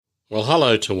Well,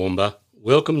 hello Toowoomba.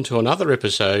 Welcome to another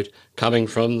episode coming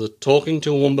from the Talking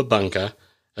Toowoomba bunker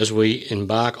as we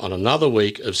embark on another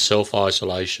week of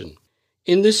self-isolation.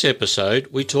 In this episode,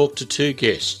 we talk to two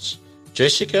guests,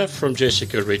 Jessica from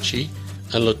Jessica Ritchie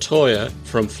and Latoya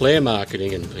from Flair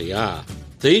Marketing and PR.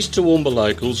 These Toowoomba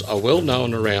locals are well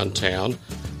known around town,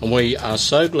 and we are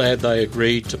so glad they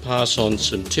agreed to pass on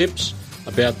some tips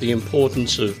about the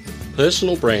importance of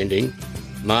personal branding,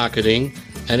 marketing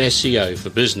and SEO for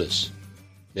business.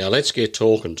 Now let's get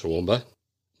talking, Toowoomba.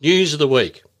 News of the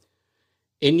week.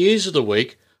 In News of the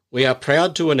Week, we are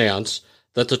proud to announce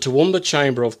that the Toowoomba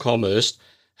Chamber of Commerce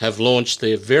have launched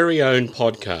their very own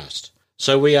podcast.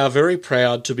 So we are very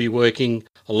proud to be working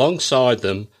alongside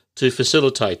them to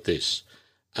facilitate this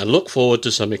and look forward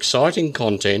to some exciting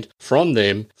content from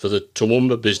them for the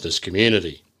Toowoomba business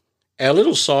community. Our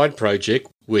little side project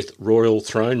with Royal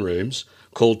Throne Rooms,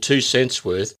 called 2 Cents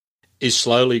Worth, is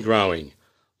slowly growing.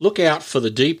 Look out for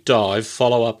the deep dive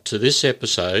follow-up to this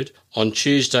episode on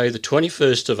Tuesday the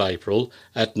 21st of April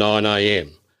at 9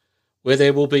 a.m, where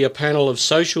there will be a panel of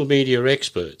social media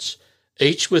experts,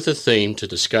 each with a theme to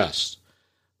discuss.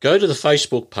 Go to the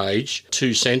Facebook page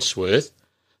 2 Cents Worth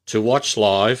to watch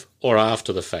live or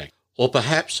after the fact, or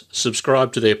perhaps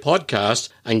subscribe to their podcast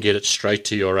and get it straight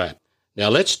to your app. Now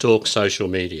let's talk social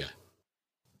media.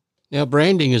 Now,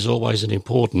 branding is always an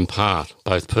important part,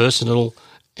 both personal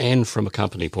and from a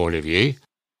company point of view.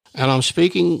 And I'm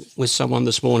speaking with someone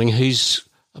this morning who's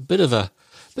a bit of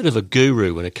a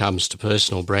guru when it comes to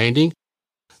personal branding.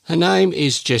 Her name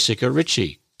is Jessica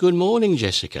Ritchie. Good morning,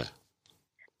 Jessica.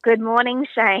 Good morning,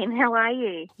 Shane. How are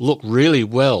you? Look, really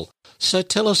well. So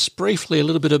tell us briefly a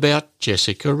little bit about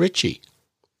Jessica Ritchie.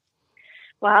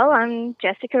 Well, I'm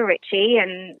Jessica Ritchie,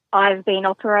 and I've been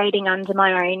operating under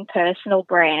my own personal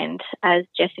brand as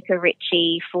Jessica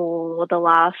Ritchie for the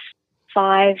last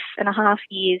 5.5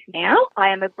 years now. I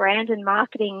am a brand and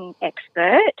marketing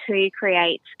expert who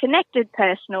creates connected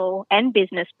personal and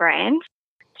business brands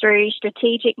through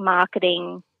strategic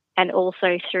marketing and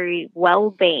also through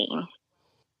well-being.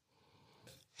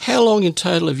 How long in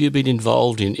total have you been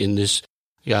involved in this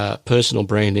personal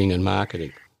branding and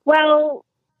marketing? Well,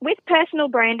 with personal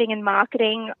branding and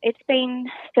marketing, it's been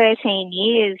 13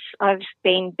 years. I've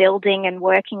been building and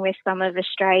working with some of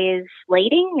Australia's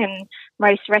leading and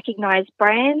most recognised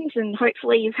brands, and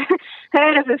hopefully you've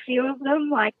heard of a few of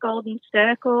them like Golden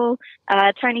Circle,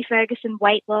 Tony Ferguson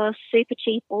Weight Loss,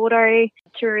 Supercheap Auto,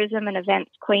 Tourism and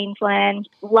Events Queensland.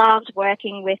 Loved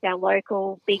working with our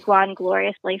local big one,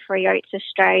 Gloriously Free Oats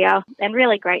Australia, and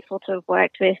really grateful to have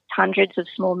worked with hundreds of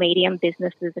small, medium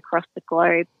businesses across the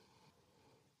globe.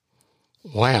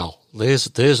 Wow, there's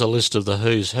a list of the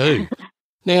who's who.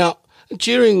 Now,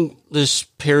 during this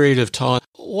period of time,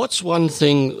 what's one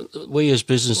thing we as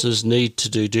businesses need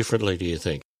to do differently, do you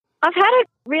think? I've had a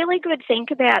really good think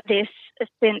about this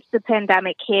since the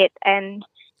pandemic hit, and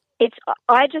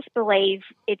I just believe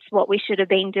it's what we should have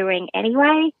been doing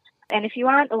anyway. And if you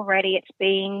aren't already, it's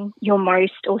being your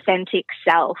most authentic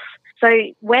self. So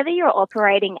whether you're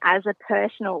operating as a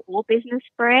personal or business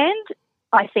brand,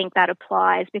 I think that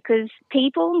applies because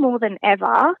people more than ever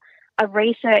are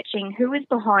researching who is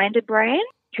behind a brand,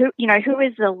 who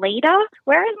is the leader,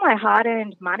 where is my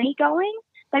hard-earned money going?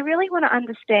 They really want to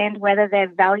understand whether their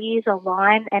values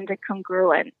align and are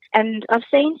congruent. And I've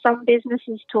seen some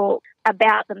businesses talk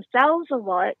about themselves a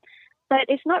lot, but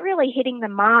it's not really hitting the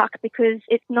mark because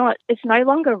it's no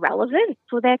longer relevant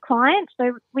for their clients.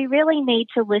 So we really need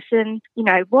to listen,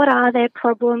 what are their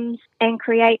problems and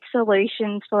create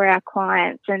solutions for our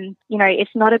clients. And,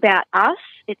 it's not about us.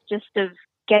 It's just of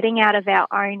getting out of our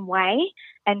own way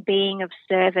and being of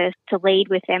service to lead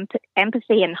with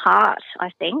empathy and heart,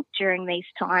 I think, during these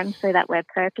times so that we're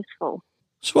purposeful.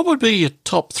 So what would be your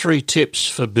top 3 tips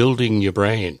for building your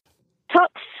brand?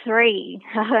 Top 3.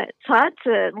 It's hard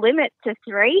to limit to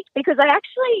 3 because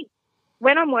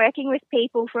when I'm working with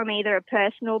people from either a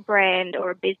personal brand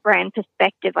or a biz brand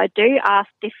perspective, I do ask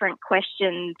different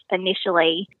questions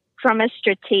initially from a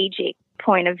strategic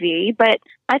point of view. But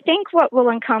I think what will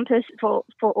encompass for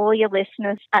all your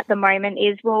listeners at the moment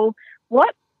is, well,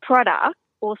 what product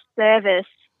or service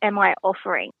am I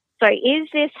offering? So is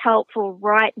this helpful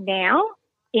right now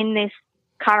in this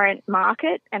current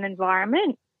market and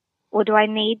environment? Or do I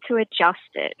need to adjust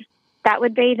it? That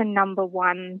would be the number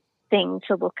 1 thing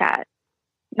to look at.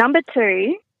 Number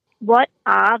 2, what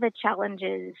are the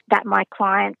challenges that my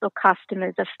clients or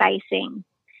customers are facing?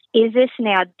 Is this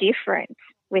now different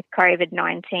with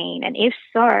COVID-19? And if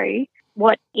so,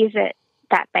 what is it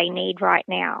that they need right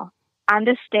now?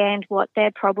 Understand what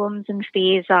their problems and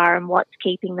fears are and what's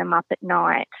keeping them up at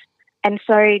night. And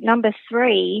so number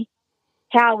 3,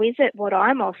 how is it what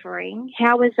I'm offering?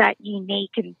 How is that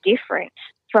unique and different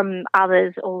from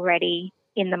others already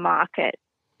in the market?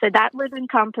 So that would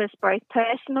encompass both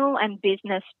personal and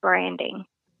business branding.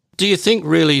 Do you think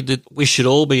really that we should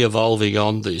all be evolving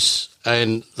on this?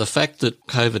 And the fact that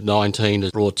COVID-19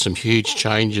 has brought some huge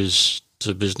changes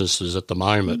to businesses at the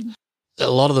moment, a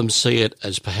lot of them see it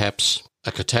as perhaps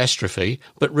a catastrophe,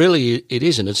 but really it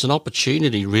isn't. It's an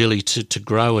opportunity really to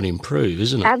grow and improve,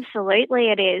 isn't it? Absolutely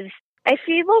it is. If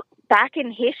you look back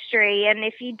in history and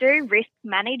if you do risk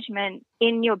management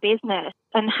in your business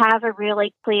and have a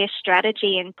really clear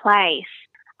strategy in place,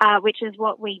 which is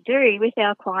what we do with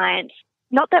our clients,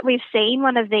 not that we've seen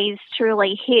one of these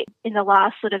truly hit in the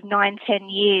last sort of 9-10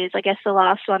 years. I guess the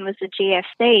last one was the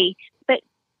GFC. But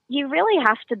you really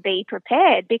have to be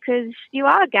prepared because you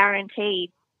are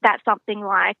guaranteed that something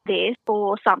like this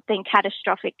or something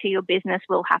catastrophic to your business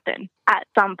will happen at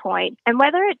some point. And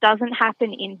whether it doesn't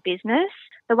happen in business,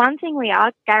 the one thing we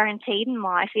are guaranteed in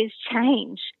life is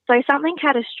change. So something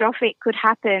catastrophic could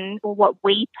happen, or what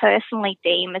we personally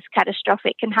deem as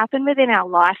catastrophic can happen within our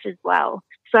life as well.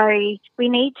 So we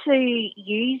need to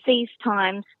use these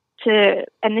times to,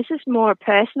 and this is more a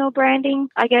personal branding,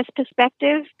 I guess,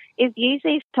 perspective, is use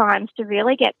these times to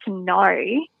really get to know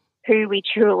who we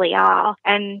truly are.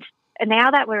 And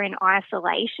now that we're in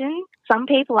isolation, some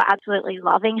people are absolutely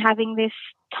loving having this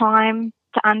time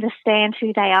to understand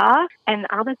who they are, and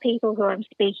other people who I'm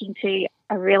speaking to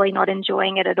are really not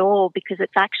enjoying it at all because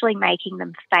it's actually making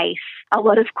them face a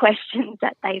lot of questions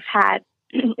that they've had,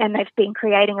 and they've been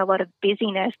creating a lot of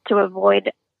busyness to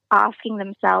avoid asking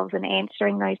themselves and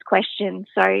answering those questions.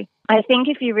 So I think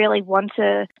if you really want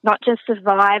to not just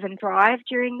survive and thrive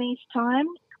during these times,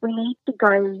 we need to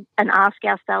go and ask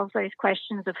ourselves those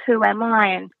questions of who am I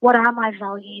and what are my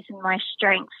values and my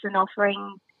strengths and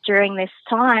offering during this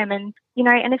time. And, you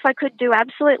know, and if I could do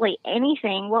absolutely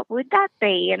anything, what would that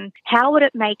be? And how would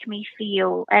it make me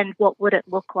feel? And what would it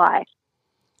look like?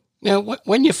 Now,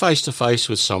 when you're face-to-face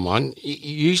with someone,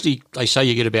 usually they say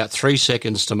you get about 3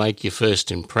 seconds to make your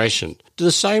first impression. Do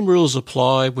the same rules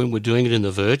apply when we're doing it in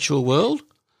the virtual world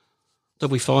that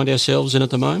we find ourselves in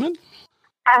at the moment?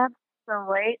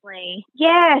 Absolutely.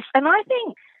 Yes. And I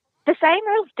think the same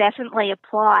rules definitely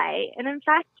apply. And in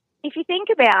fact, if you think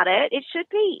about it, it should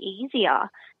be easier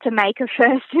to make a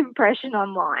first impression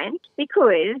online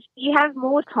because you have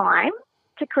more time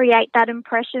to create that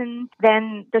impression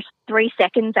than the 3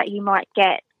 seconds that you might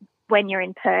get when you're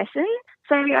in person.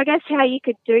 So I guess how you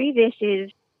could do this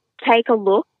is take a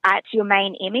look at your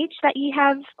main image that you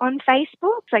have on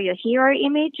Facebook, so your hero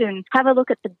image, and have a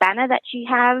look at the banner that you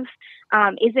have.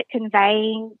 Is it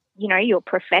conveying, you know, your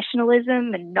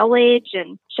professionalism and knowledge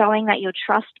and showing that you're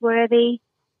trustworthy?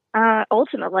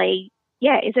 Ultimately,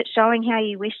 is it showing how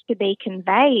you wish to be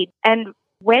conveyed? And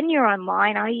when you're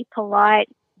online, are you polite,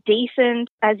 decent,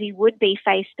 as you would be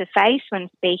face-to-face when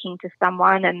speaking to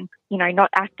someone and, you know,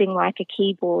 not acting like a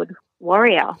keyboard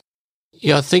warrior?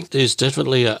 Yeah, I think there's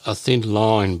definitely a thin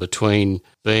line between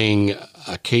being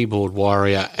a keyboard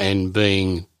warrior and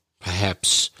being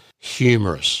perhaps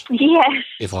humorous. Yes.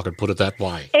 If I could put it that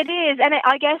way. It is, and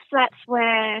I guess that's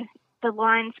where the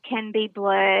lines can be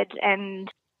blurred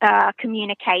and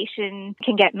communication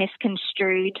can get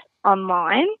misconstrued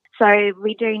online. So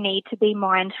we do need to be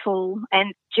mindful,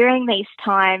 and during these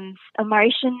times,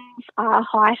 emotions are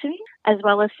heightened as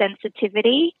well as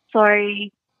sensitivity. So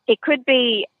it could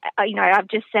be, you know, I've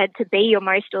just said to be your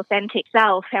most authentic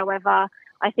self. However,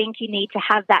 I think you need to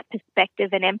have that perspective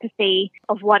and empathy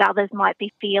of what others might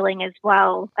be feeling as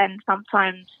well. And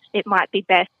sometimes it might be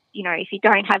best, you know, if you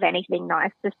don't have anything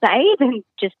nice to say, then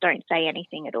just don't say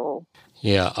anything at all.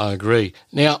 Yeah, I agree.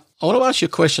 Now, I want to ask you a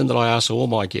question that I ask all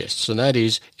my guests, and that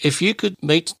is, if you could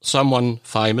meet someone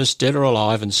famous, dead or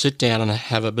alive, and sit down and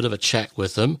have a bit of a chat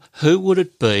with them, who would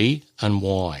it be and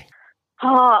why?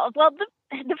 Oh, well,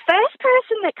 the first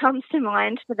person that comes to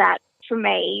mind for that, for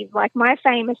me, like my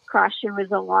famous crush who was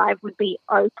alive would be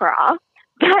Oprah.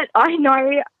 But I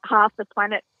know half the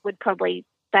planet would probably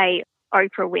say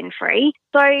Oprah Winfrey.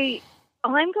 So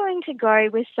I'm going to go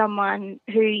with someone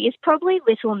who is probably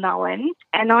little known,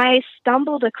 and I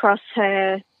stumbled across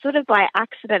her sort of by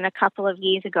accident a couple of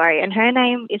years ago, and her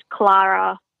name is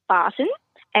Clara Barton,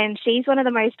 and she's one of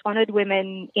the most honoured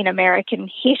women in American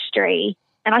history,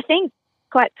 and I think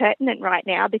quite pertinent right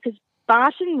now because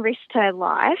Barton risked her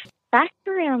life back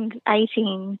around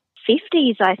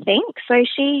 1850s, I think. So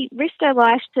she risked her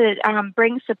life to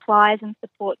bring supplies and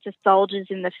support to soldiers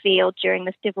in the field during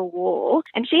the Civil War.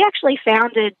 And she actually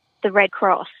founded the Red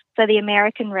Cross, so the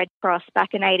American Red Cross,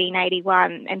 back in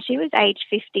 1881, and she was age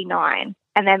 59.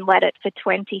 and then led it for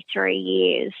 23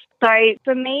 years. So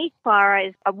for me, Clara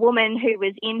is a woman who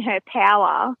was in her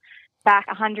power back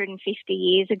 150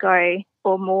 years ago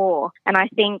or more. And I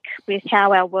think with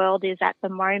how our world is at the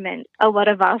moment, a lot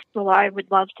of us, well, I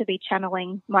would love to be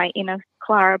channeling my inner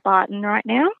Clara Barton right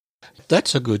now.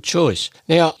 That's a good choice.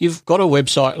 Now, you've got a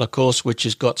website, of course, which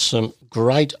has got some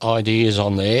great ideas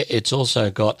on there. It's also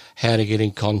got how to get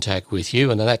in contact with you,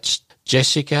 and that's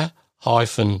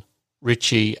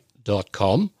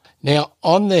jessica-ritchie.com. Now,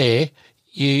 on there,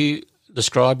 you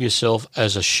describe yourself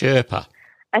as a Sherpa.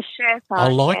 A Sherpa, I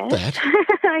like yes. that.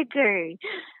 I do.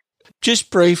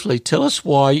 Just briefly, tell us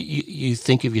why you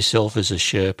think of yourself as a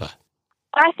Sherpa.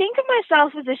 I think of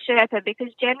myself as a Sherpa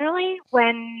because generally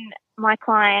when my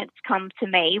clients come to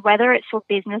me, whether it's for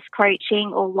business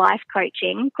coaching or life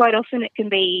coaching, quite often it can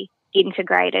be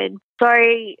integrated. So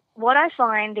what I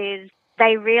find is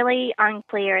they really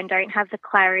unclear and don't have the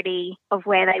clarity of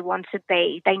where they want to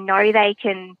be. They know they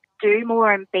can do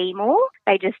more and be more.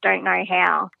 They just don't know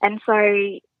how. And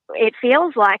so it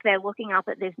feels like they're looking up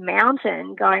at this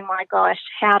mountain going, my gosh,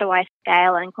 how do I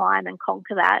scale and climb and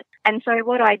conquer that? And so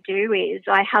what I do is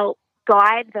I help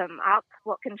guide them up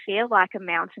what can feel like a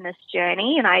mountainous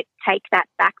journey, and I take that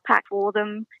backpack for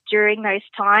them during those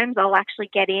times. I'll actually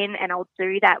get in and I'll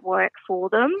do that work for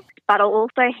them, but I'll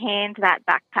also hand that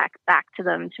backpack back to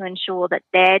them to ensure that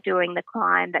they're doing the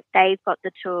climb, that they've got the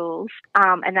tools,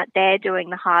 and that they're doing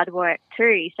the hard work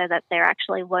too, so that they're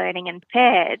actually learning and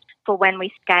prepared for when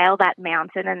we scale that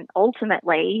mountain, and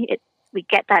ultimately we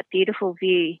get that beautiful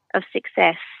view of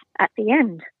success at the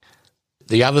end.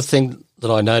 The other thing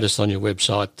that I noticed on your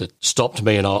website that stopped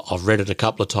me, and I've read it a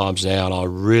couple of times now and I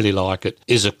really like it,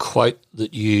 is a quote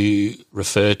that you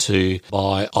refer to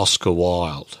by Oscar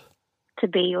Wilde. To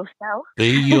be yourself.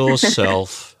 Be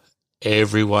yourself.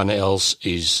 Everyone else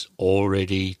is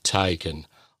already taken.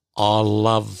 I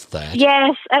love that.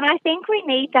 Yes, and I think we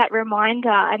need that reminder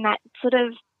and that sort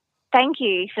of thank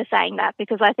you for saying that,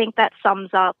 because I think that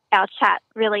sums up our chat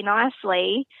really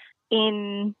nicely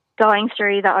in going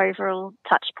through the overall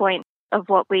touch point of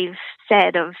what we've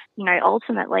said of,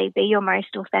 ultimately be your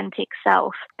most authentic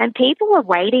self. And people are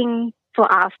waiting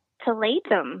for us to lead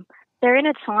them. They're in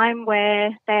a time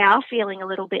where they are feeling a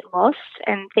little bit lost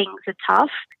and things are tough.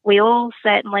 We all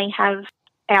certainly have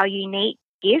our unique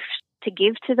gift to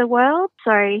give to the world.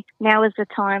 So now is the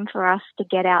time for us to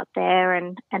get out there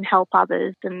and help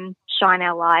others and shine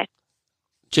our light.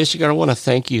 Jessica, I want to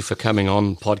thank you for coming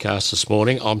on podcast this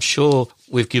morning. I'm sure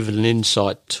we've given an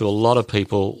insight to a lot of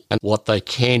people and what they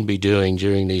can be doing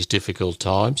during these difficult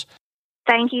times.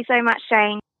 Thank you so much,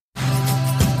 Shane.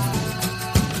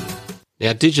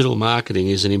 Now, digital marketing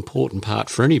is an important part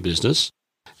for any business,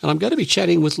 and I'm going to be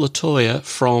chatting with Latoya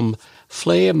from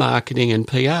Flair Marketing and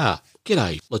PR.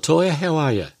 G'day, Latoya, how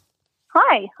are you?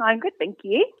 Hi, I'm good, thank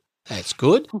you. That's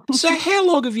good. So how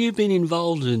long have you been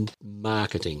involved in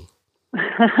marketing?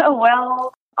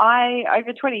 Well,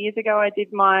 over 20 years ago, I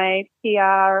did my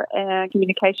PR and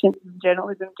communications and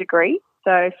journalism degree,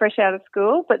 so fresh out of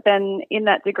school. But then in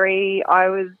that degree, I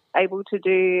was able to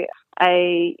do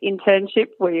a internship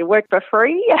where you work for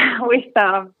free with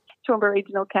Toowoomba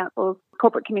Regional Council's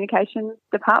Corporate Communications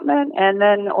Department, and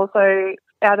then also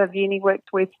out of uni worked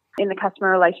in the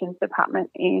Customer Relations Department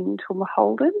in Toowoomba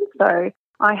Holden. So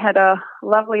I had a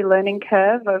lovely learning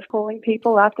curve of calling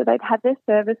people after they'd had their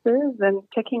services and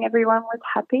checking everyone was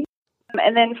happy.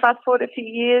 And then fast forward a few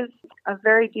years, a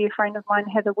very dear friend of mine,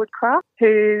 Heather Woodcraft,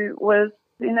 who was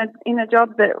in a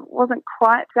job that wasn't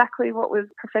quite exactly what was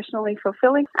professionally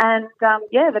fulfilling. And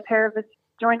the pair of us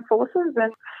joined forces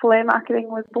and Flair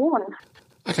Marketing was born.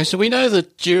 Okay, so we know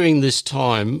that during this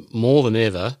time, more than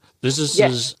ever,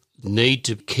 businesses need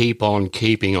to keep on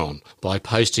keeping on by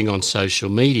posting on social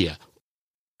media.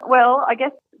 Well, I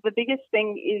guess the biggest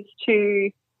thing is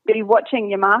to be watching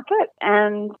your market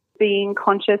and being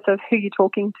conscious of who you're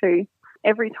talking to.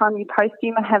 Every time you post,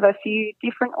 you might have a few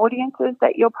different audiences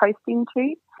that you're posting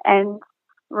to, and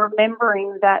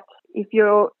remembering that if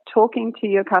you're talking to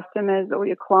your customers or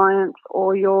your clients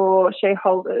or your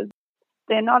shareholders,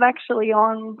 they're not actually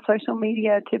on social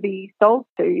media to be sold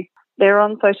to. They're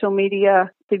on social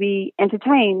media to be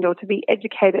entertained or to be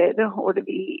educated or to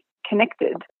be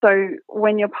connected. So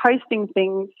when you're posting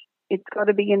things, it's got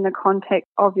to be in the context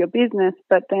of your business,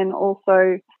 but then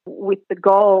also with the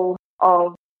goal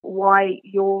of why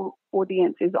your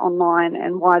audience is online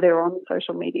and why they're on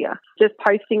social media. Just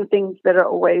posting things that are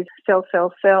always sell,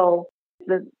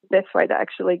 the best way to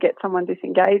actually get someone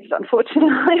disengaged,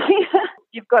 unfortunately.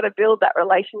 You've got to build that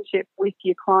relationship with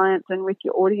your clients and with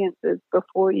your audiences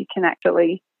before you can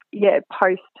actually,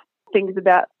 post things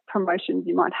about promotions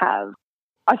you might have.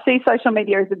 I see social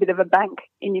media as a bit of a bank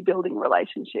in your building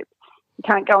relationship. You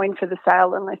can't go in for the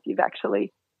sale unless you've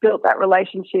actually built that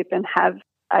relationship and have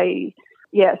a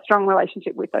strong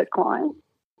relationship with those clients.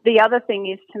 The other thing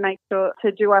is to make sure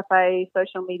to do up a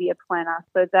social media planner.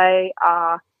 So they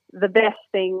are the best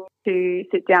thing to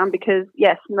sit down because,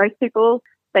 yes, most people,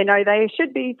 they know they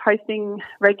should be posting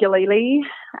regularly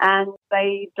and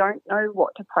they don't know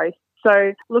what to post.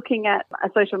 So looking at a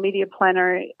social media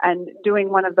planner and doing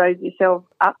one of those yourself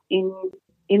up in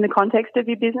the context of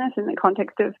your business, in the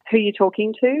context of who you're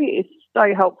talking to is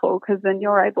so helpful because then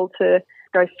you're able to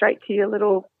go straight to your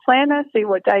little planner, see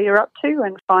what day you're up to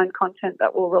and find content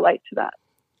that will relate to that.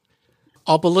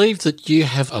 I believe that you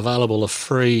have available a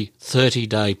free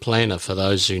 30-day planner for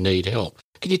those who need help.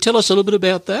 Can you tell us a little bit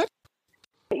about that?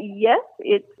 Yes,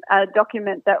 it's a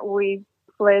document that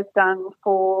Flair's done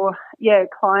for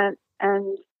clients,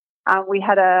 and we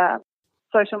had a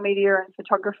social media and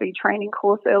photography training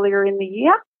course earlier in the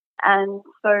year, and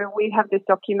so we have this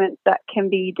document that can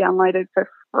be downloaded for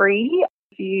free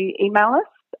if you email us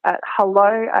at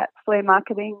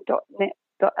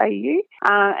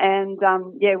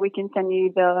hello@flairmarketing.net.au, we can send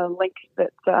you the link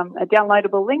that's a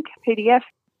downloadable link, PDF,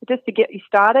 just to get you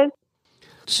started.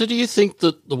 So do you think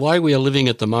that the way we are living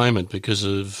at the moment because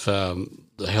of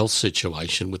the health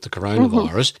situation with the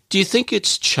coronavirus, do you think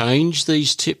it's changed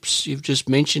these tips you've just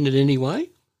mentioned in any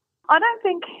way? I don't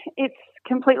think it's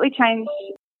completely changed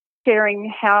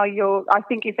sharing how I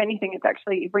think if anything it's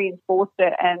actually reinforced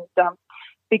it, and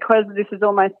because this is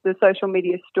almost the social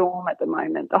media storm at the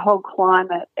moment, the whole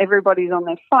climate, everybody's on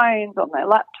their phones, on their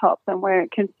laptops, and we're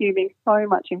consuming so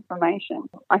much information.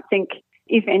 I think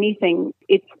if anything,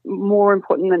 it's more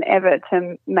important than ever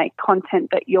to make content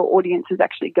that your audience is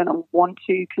actually going to want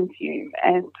to consume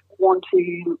and want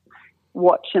to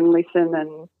watch and listen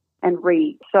and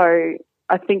read. So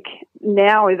I think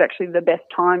now is actually the best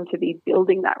time to be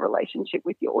building that relationship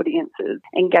with your audiences,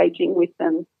 engaging with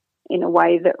them in a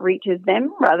way that reaches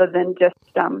them rather than just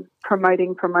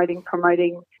promoting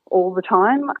all the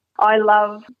time. I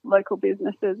love local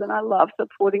businesses and I love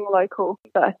supporting local,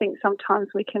 but I think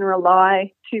sometimes we can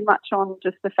rely too much on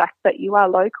just the fact that you are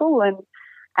local and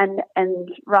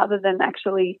rather than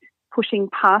actually pushing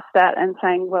past that and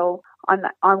saying, well,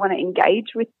 I want to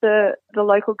engage with the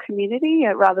local community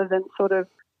rather than sort of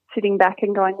sitting back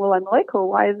and going, well, I'm local,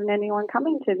 why isn't anyone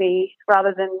coming to me?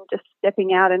 Rather than just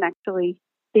stepping out and actually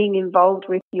being involved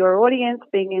with your audience,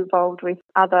 being involved with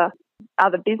other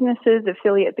businesses,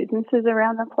 affiliate businesses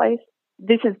around the place.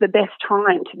 This is the best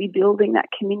time to be building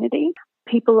that community.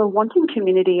 People are wanting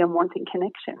community and wanting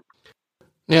connection.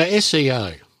 Now,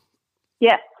 SEO.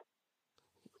 Yes.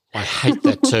 I hate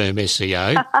that term,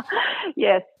 SEO.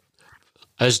 Yes.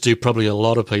 As do probably a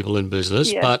lot of people in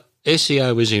business, yes. But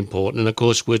SEO is important. And, of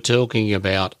course, we're talking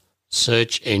about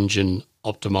search engine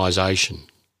optimization.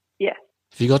 Yes.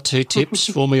 Have you got 2 tips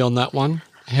for me on that one?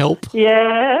 Help?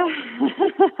 Yeah.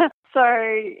 So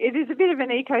it is a bit of an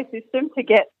ecosystem to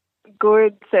get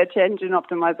good search engine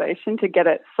optimization, to get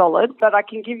it solid. But I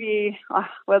can give you,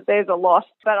 there's a lot,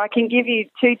 but I can give you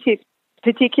 2 tips,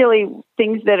 particularly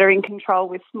things that are in control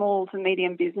with small to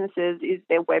medium businesses is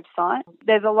their website.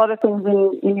 There's a lot of things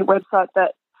in your website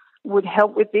that would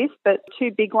help with this, but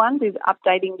 2 big ones is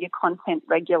updating your content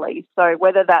regularly. So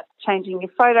whether that's changing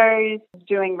your photos,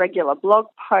 doing regular blog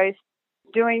posts,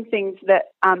 doing things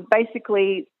that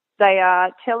basically they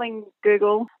are telling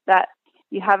Google that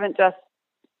you haven't just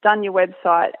done your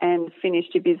website and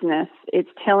finished your business.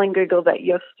 It's telling Google that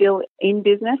you're still in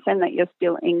business and that you're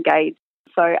still engaged.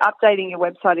 So updating your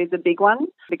website is a big one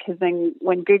because then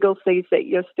when Google sees that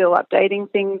you're still updating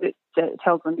things, it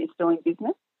tells them you're still in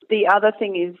business. The other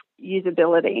thing is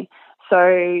usability,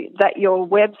 so that your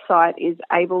website is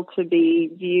able to be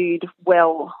viewed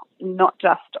well, not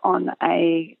just on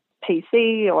a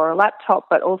PC or a laptop,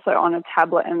 but also on a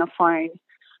tablet and a phone.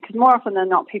 Because more often than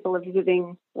not, people are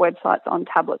visiting websites on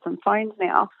tablets and phones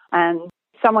now. And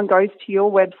someone goes to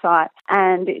your website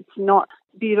and it's not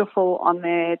beautiful on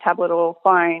their tablet or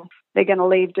phone, they're going to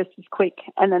leave just as quick.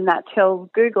 And then that tells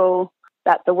Google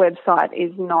that the website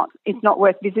is not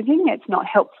worth visiting. It's not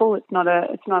helpful. It's not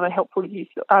a helpful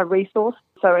resource.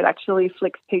 So it actually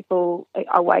flicks people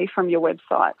away from your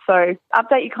website. So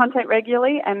update your content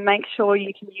regularly and make sure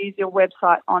you can use your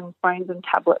website on phones and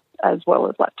tablets as well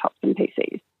as laptops and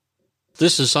PCs.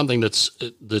 This is something that's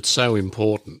so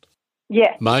important.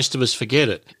 Yeah. Most of us forget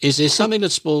it. Is there something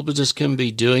that small business can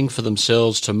be doing for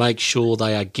themselves to make sure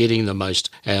they are getting the most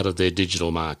out of their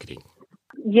digital marketing?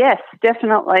 Yes,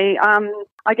 definitely.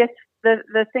 I guess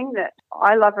the thing that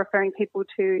I love referring people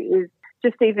to is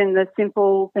just even the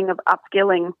simple thing of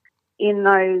upskilling in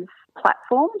those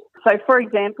platforms. So, for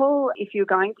example, if you're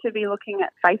going to be looking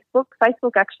at Facebook,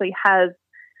 Facebook actually has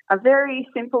a very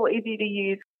simple, easy to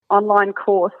use online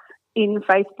course in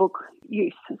Facebook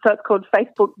use. So it's called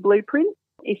Facebook Blueprint.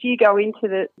 If you go into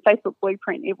the Facebook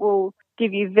Blueprint, it will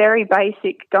give you very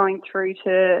basic going through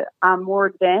to more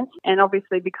advanced. And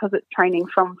obviously, because it's training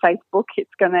from Facebook,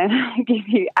 it's going to give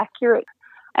you accurate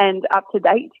and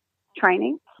up-to-date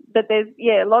training. But there's,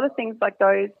 a lot of things like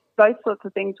those sorts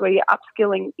of things where you're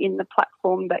upskilling in the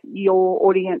platform that your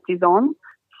audience is on.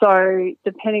 So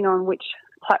depending on which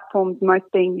platform's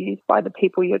most being used by the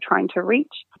people you're trying to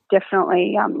reach,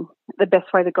 definitely the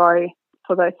best way to go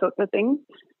for those sorts of things.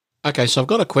 Okay, so I've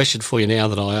got a question for you now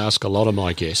that I ask a lot of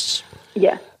my guests.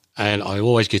 Yeah. And I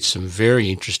always get some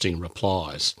very interesting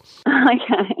replies.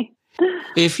 Okay.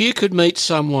 If you could meet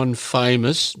someone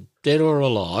famous, dead or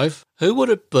alive, who would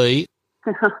it be?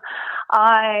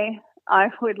 I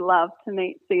would love to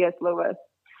meet C.S. Lewis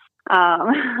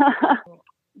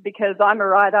because I'm a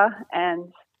writer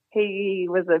and he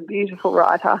was a beautiful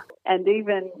writer. And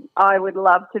even I would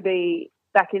love to be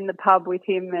back in the pub with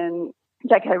him and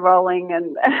J.K. Rowling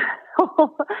and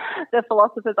the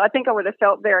philosophers. I think I would have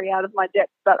felt very out of my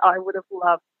depth, but I would have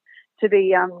loved to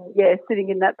be, sitting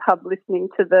in that pub listening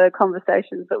to the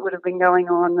conversations that would have been going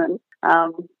on,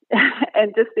 and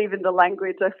just even the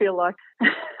language. I feel like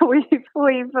we've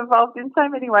evolved in so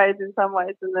many ways, in some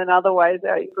ways, and then other ways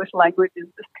our English language is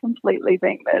just completely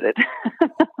being murdered.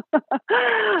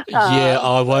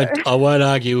 I won't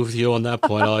argue with you on that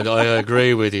point. I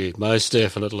agree with you, most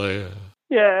definitely.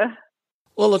 Yeah.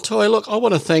 Well, Latoya, look, I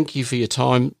want to thank you for your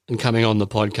time and coming on the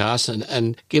podcast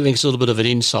and giving us a little bit of an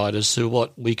insight as to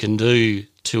what we can do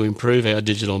to improve our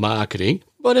digital marketing.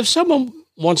 But if someone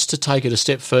wants to take it a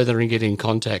step further and get in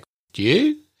contact with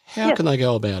you, how can they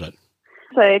go about it?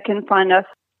 So you can find us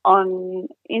on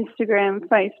Instagram,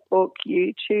 Facebook,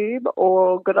 YouTube,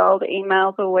 or good old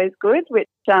email's always good, which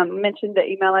mentioned the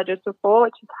email address before,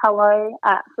 which is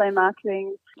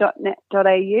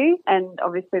hello@flaremarketing.net.au. And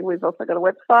obviously we've also got a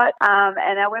website.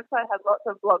 And our website has lots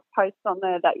of blog posts on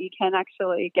there that you can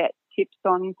actually get tips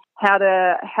on how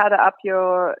to up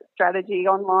your strategy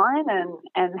online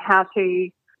and how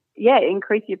to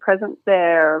increase your presence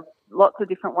there. Lots of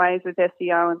different ways with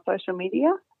SEO and social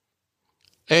media.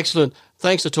 Excellent.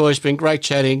 Thanks, Latoya. It's been great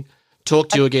chatting. Talk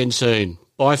to you again soon.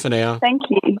 Bye for now. Thank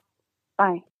you.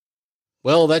 Bye.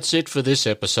 Well, that's it for this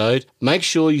episode. Make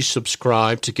sure you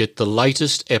subscribe to get the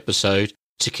latest episode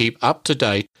to keep up to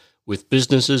date with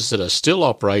businesses that are still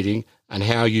operating and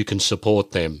how you can support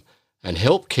them and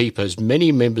help keep as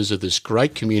many members of this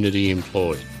great community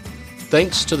employed.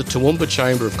 Thanks to the Toowoomba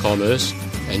Chamber of Commerce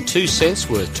and 2 Cents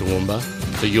Worth Toowoomba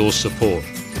for your support.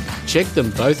 Check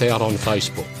them both out on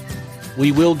Facebook.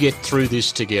 We will get through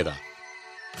this together.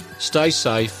 Stay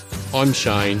safe. I'm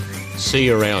Shane. See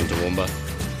you around, Toowoomba.